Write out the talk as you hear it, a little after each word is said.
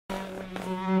Come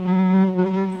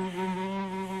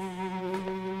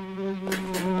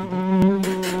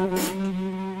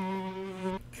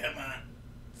on.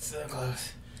 So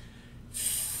close.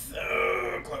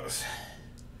 So close.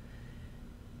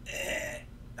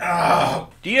 Oh.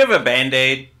 Do you have a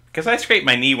Band-Aid? Because I scraped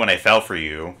my knee when I fell for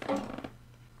you.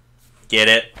 Get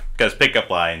it? Because pickup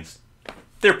lines,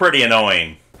 they're pretty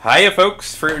annoying. Hiya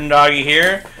folks, Fruit and Doggy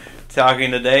here,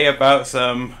 talking today about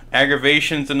some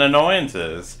aggravations and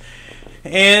annoyances.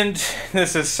 And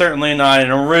this is certainly not an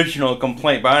original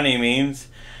complaint by any means.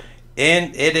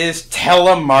 And it is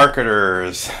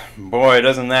telemarketers. Boy,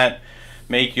 doesn't that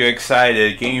make you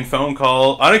excited. Getting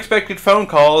unexpected phone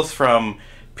calls from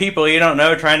people you don't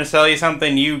know trying to sell you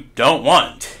something you don't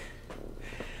want.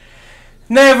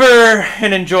 Never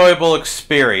an enjoyable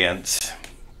experience.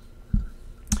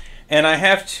 And I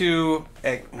have to...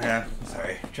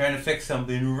 sorry, trying to fix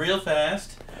something real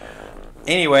fast.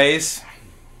 Anyways,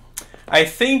 I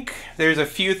think there's a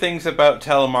few things about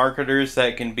telemarketers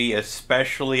that can be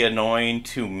especially annoying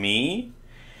to me.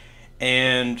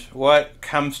 And what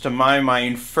comes to my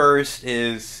mind first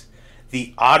is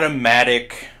the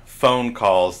automatic phone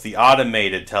calls, the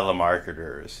automated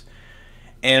telemarketers.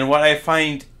 And what I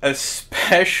find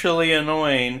especially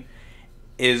annoying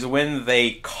is when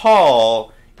they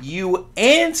call, you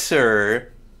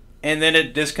answer, and then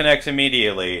it disconnects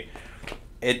immediately.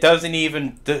 It doesn't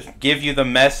even give you the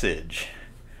message.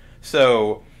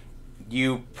 So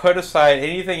you put aside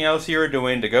anything else you were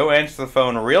doing to go answer the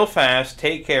phone real fast,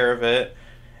 take care of it,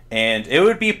 and it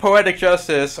would be poetic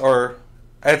justice, or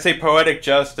I'd say poetic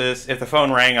justice, if the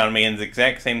phone rang on me and the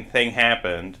exact same thing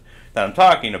happened that I'm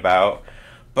talking about.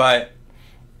 But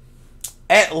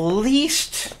at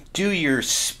least do your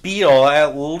spiel,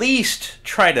 at least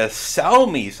try to sell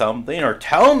me something or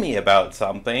tell me about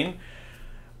something.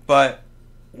 But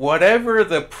whatever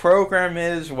the program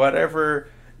is, whatever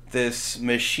this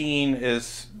machine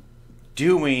is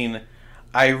doing,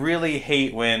 I really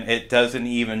hate when it doesn't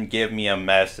even give me a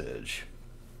message.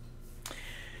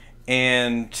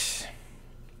 And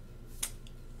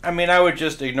I mean, I would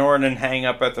just ignore it and hang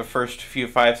up at the first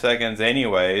 5 seconds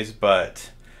anyways,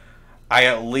 but I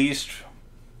at least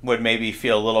would maybe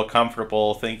feel a little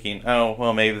comfortable thinking, oh,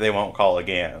 well, maybe they won't call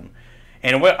again.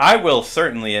 And what I will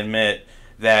certainly admit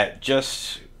that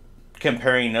just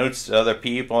comparing notes to other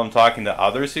people and talking to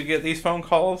others who get these phone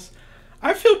calls,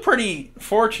 I feel pretty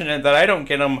fortunate that I don't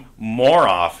get them more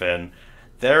often.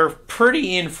 They're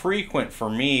pretty infrequent for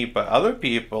me, but other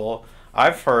people,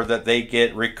 I've heard that they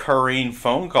get recurring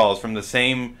phone calls from the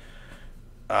same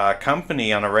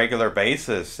company on a regular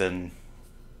basis, and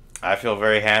I feel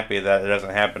very happy that it doesn't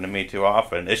happen to me too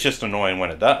often. It's just annoying when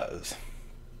it does.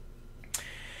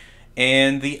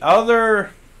 And the other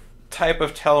type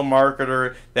of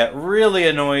telemarketer that really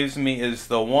annoys me is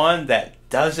the one that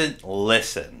doesn't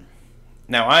listen.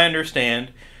 Now, I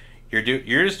understand you're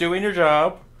just doing your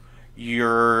job.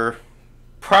 You're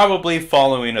probably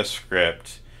following a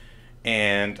script,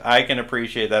 and I can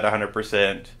appreciate that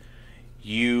 100%.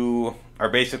 You are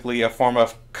basically a form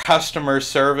of customer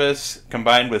service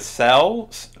combined with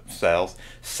sales,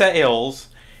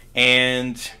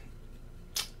 and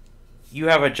you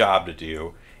have a job to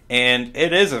do. And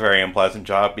it is a very unpleasant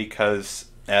job because,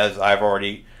 as I've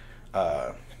already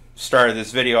started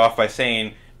this video off by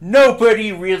saying,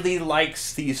 nobody really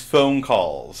likes these phone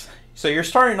calls. So you're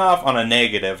starting off on a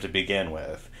negative to begin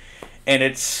with. And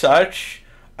it's such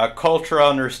a cultural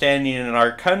understanding in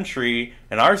our country,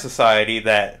 in our society,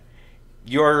 that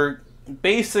you're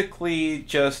basically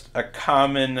just a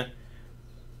common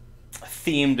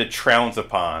theme to trounce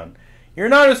upon. You're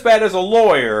not as bad as a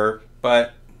lawyer,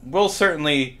 but we'll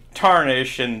certainly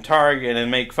tarnish and target and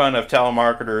make fun of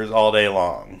telemarketers all day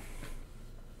long.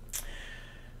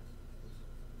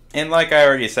 And like I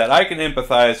already said, I can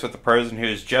empathize with the person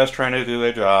who's just trying to do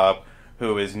their job,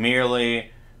 who is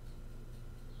merely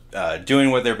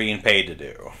doing what they're being paid to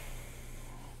do.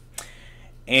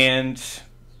 And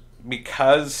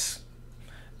because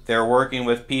they're working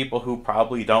with people who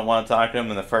probably don't want to talk to them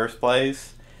in the first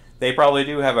place, they probably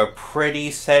do have a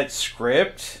pretty set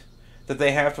script that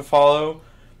they have to follow,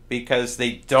 because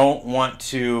they don't want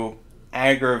to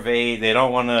aggravate, they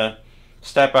don't want to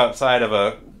step outside of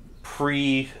a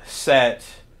preset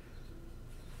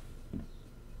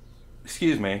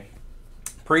set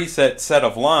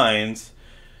of lines,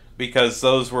 because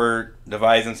those were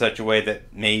devised in such a way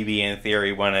that maybe in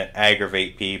theory want to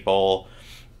aggravate people,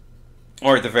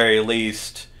 or at the very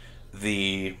least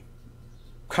the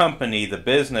company, the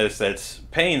business that's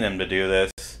paying them to do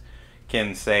this,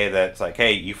 can say that it's like,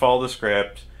 hey, you followed the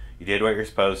script, you did what you're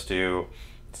supposed to,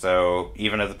 so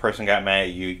even if the person got mad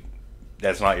at you,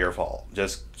 that's not your fault.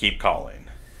 Just keep calling.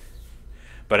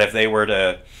 But if they were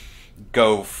to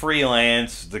go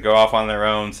freelance, to go off on their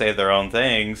own, say their own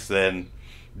things, then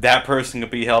that person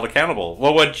could be held accountable.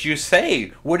 Well, what did you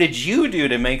say? What did you do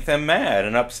to make them mad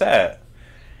and upset?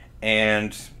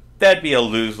 And that'd be a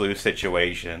lose-lose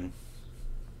situation.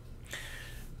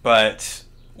 But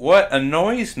what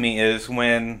annoys me is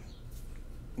when,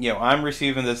 I'm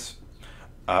receiving this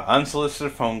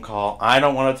unsolicited phone call. I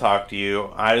don't want to talk to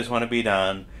you. I just want to be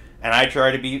done. And I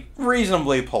try to be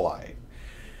reasonably polite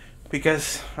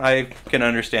because I can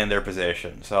understand their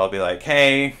position. So I'll be like,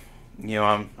 hey,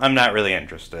 I'm not really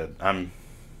interested. That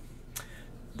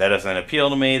doesn't appeal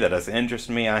to me. That doesn't interest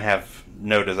me. I have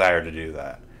no desire to do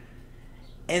that.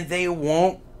 And they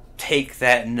won't take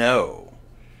that no.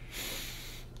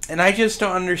 And I just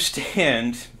don't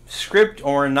understand, script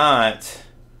or not,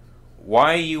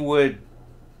 why you would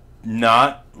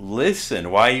not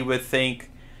listen. Why you would think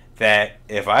that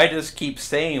if I just keep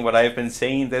saying what I've been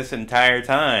saying this entire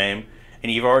time,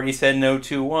 and you've already said no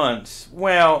to once,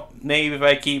 well, maybe if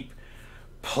I keep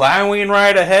plowing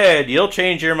right ahead, you'll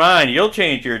change your mind, you'll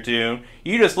change your tune.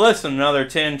 You just listen another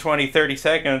 10, 20, 30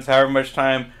 seconds, however much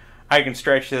time I can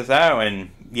stretch this out,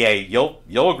 and yeah,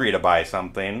 you'll agree to buy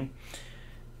something.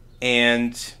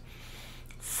 And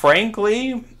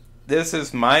frankly, this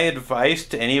is my advice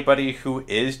to anybody who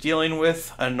is dealing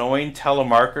with annoying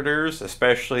telemarketers,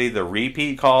 especially the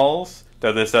repeat calls,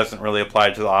 though this doesn't really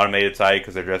apply to the automated side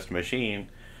because they're just a machine.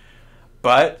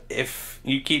 But if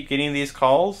you keep getting these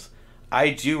calls,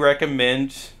 I do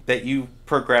recommend that you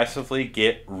progressively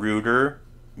get ruder,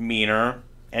 meaner,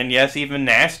 and yes, even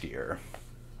nastier.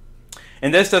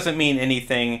 And this doesn't mean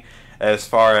anything as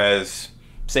far as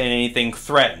saying anything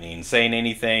threatening, saying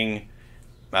anything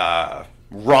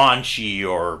raunchy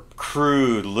or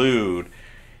crude, lewd,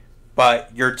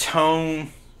 but your tone,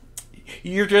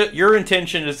 your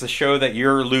intention is to show that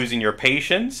you're losing your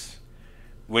patience,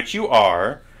 which you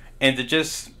are, and to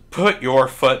just put your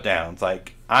foot down. It's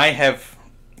like,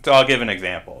 so I'll give an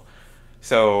example.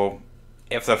 So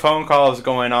if the phone call is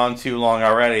going on too long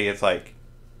already, it's like,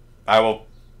 I will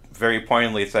very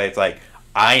pointedly say, it's like,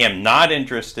 I am not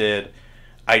interested.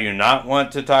 I do not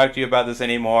want to talk to you about this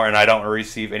anymore, and I don't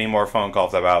receive any more phone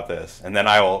calls about this. And then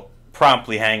I will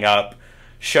promptly hang up,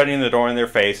 shutting the door in their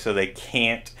face so they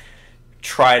can't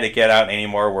try to get out any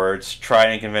more words, try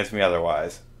and convince me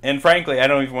otherwise. And frankly, I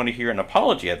don't even want to hear an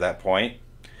apology at that point.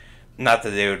 Not that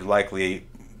they would likely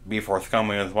be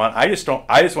forthcoming with one. I just want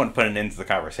to put an end to the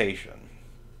conversation.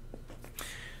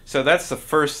 So that's the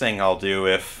first thing I'll do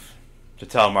if the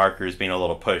telemarketer is being a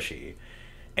little pushy.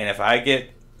 And if I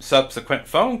get subsequent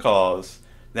phone calls,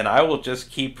 then I will just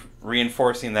keep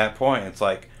reinforcing that point. It's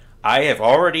like, I have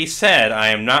already said I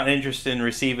am not interested in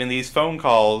receiving these phone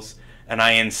calls, and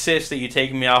I insist that you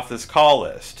take me off this call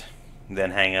list.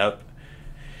 Then hang up.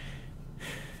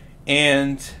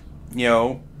 And,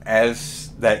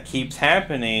 as that keeps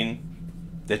happening,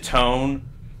 the tone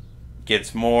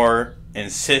gets more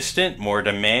insistent, more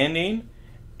demanding,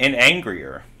 and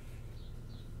angrier.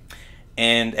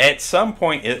 And at some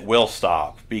point it will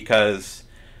stop because,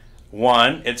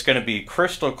 one, it's going to be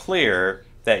crystal clear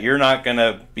that you're not going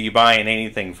to be buying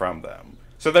anything from them.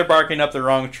 So they're barking up the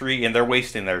wrong tree and they're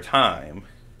wasting their time.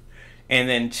 And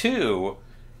then two,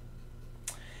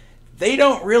 they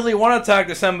don't really want to talk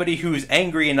to somebody who's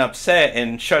angry and upset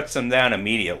and shuts them down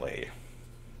immediately.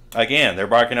 Again, they're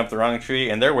barking up the wrong tree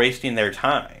and they're wasting their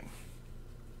time.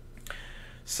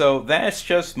 So that's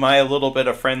just my little bit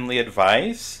of friendly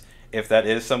advice, if that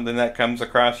is something that comes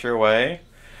across your way.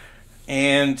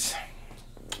 And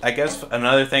I guess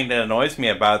another thing that annoys me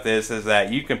about this is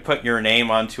that you can put your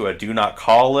name onto a do not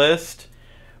call list,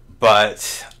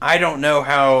 but I don't know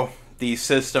how these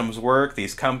systems work,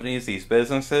 these companies, these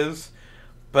businesses.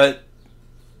 But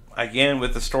again,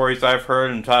 with the stories I've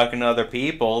heard and talking to other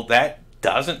people, that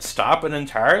doesn't stop it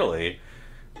entirely.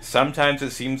 Sometimes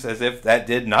it seems as if that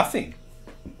did nothing.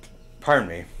 Pardon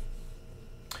me.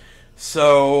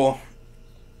 So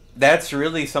that's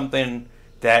really something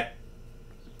that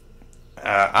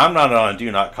I'm not on a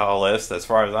do not call list as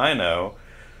far as I know,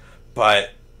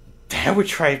 but that would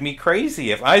drive me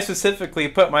crazy. If I specifically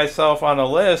put myself on a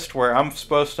list where I'm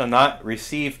supposed to not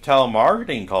receive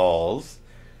telemarketing calls,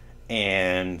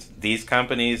 and these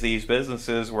companies, these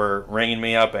businesses were ringing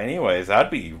me up anyways,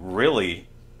 I'd be really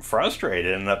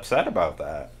frustrated and upset about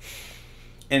that.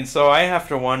 And so I have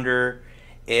to wonder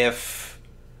if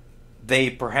they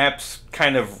perhaps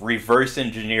kind of reverse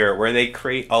engineer it, where they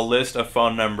create a list of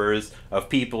phone numbers of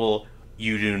people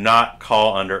you do not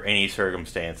call under any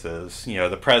circumstances. You know,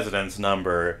 the president's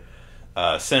number,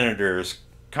 senators,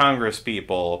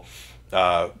 congresspeople,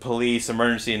 police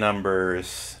emergency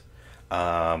numbers,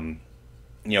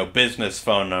 business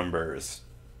phone numbers.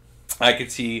 I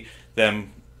could see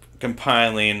them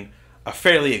compiling a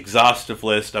fairly exhaustive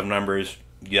list of numbers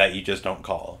that you just don't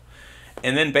call.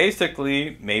 And then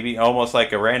basically, maybe almost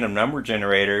like a random number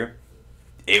generator,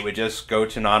 it would just go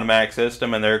to an automatic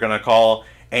system and they're going to call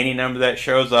any number that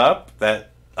shows up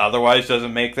that otherwise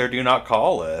doesn't make their do not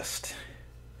call list.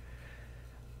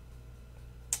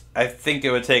 I think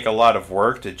it would take a lot of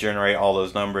work to generate all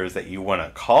those numbers that you want to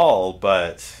call,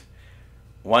 but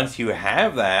once you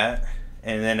have that,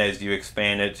 and then as you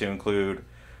expand it to include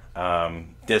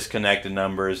disconnected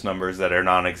numbers, numbers that are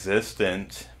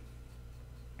non-existent,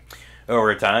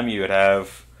 over time you would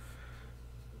have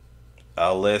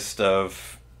a list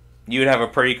of, you would have a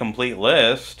pretty complete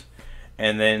list,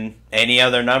 and then any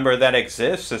other number that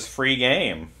exists is free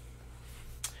game.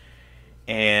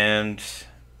 And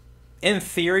in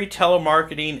theory,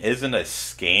 telemarketing isn't a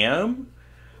scam,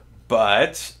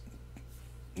 but,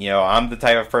 I'm the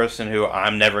type of person who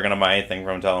I'm never going to buy anything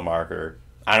from a telemarketer.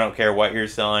 I don't care what you're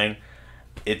selling.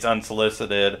 It's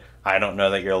unsolicited. I don't know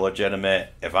that you're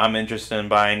legitimate. If I'm interested in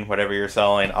buying whatever you're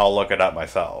selling, I'll look it up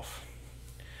myself.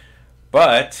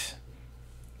 But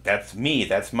that's me.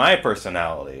 That's my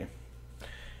personality.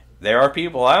 There are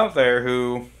people out there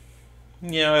who,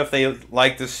 if they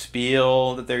like the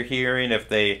spiel that they're hearing, if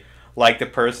they like the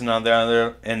person on the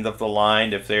other end of the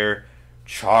line, if they're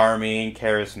charming,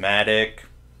 charismatic,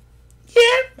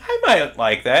 I might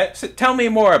like that. So tell me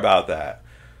more about that.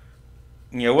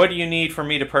 What do you need for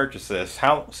me to purchase this?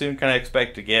 How soon can I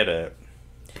expect to get it?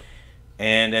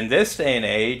 And in this day and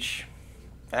age,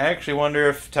 I actually wonder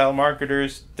if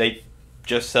telemarketers, they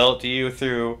just sell it to you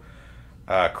through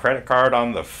a credit card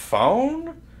on the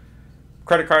phone?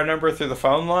 Credit card number through the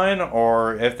phone line?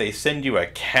 Or if they send you a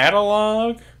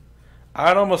catalog?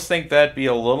 I'd almost think that'd be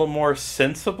a little more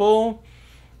sensible.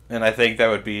 And I think that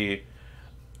would be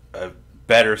a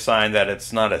better sign that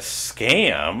it's not a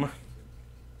scam.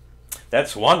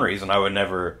 That's one reason I would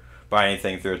never buy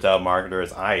anything through a telemarketer,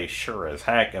 is I sure as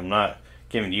heck am not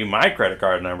giving you my credit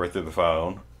card number through the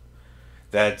phone.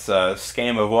 That's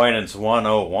scam avoidance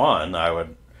 101, I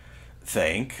would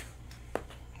think.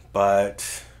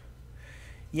 But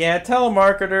yeah,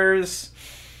 telemarketers,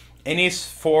 any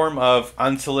form of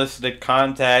unsolicited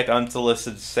contact,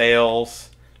 unsolicited sales.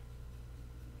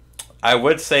 I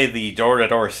would say the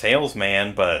door-to-door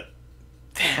salesman, but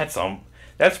that's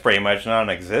pretty much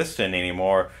non-existent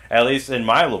anymore, at least in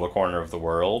my little corner of the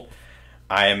world.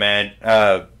 I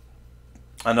imagine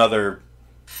another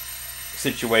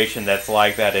situation that's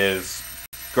like that is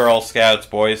Girl Scouts,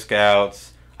 Boy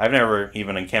Scouts. I've never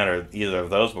even encountered either of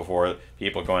those before.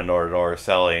 People going door-to-door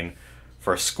selling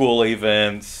for school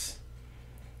events,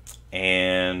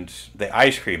 and the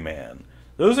ice cream man.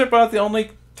 Those are about the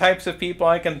only types of people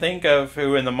I can think of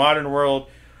who in the modern world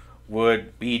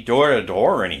would be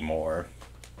door-to-door anymore.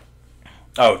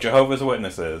 Oh, Jehovah's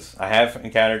Witnesses. I have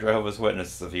encountered Jehovah's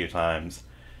Witnesses a few times.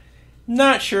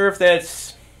 Not sure if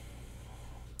that's...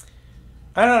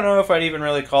 I don't know if I'd even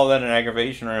really call that an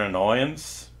aggravation or an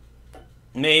annoyance.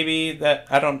 Maybe that...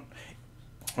 Let me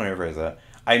rephrase that.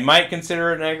 I might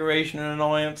consider it an aggravation and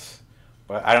annoyance,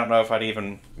 but I don't know if I'd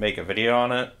even make a video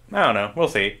on it. I don't know. We'll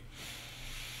see.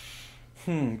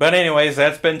 But anyways,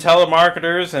 that's been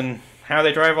telemarketers and how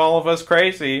they drive all of us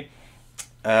crazy.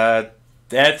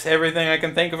 That's everything I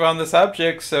can think of on the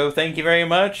subject, so thank you very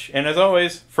much. And as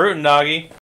always, fruitin' doggy.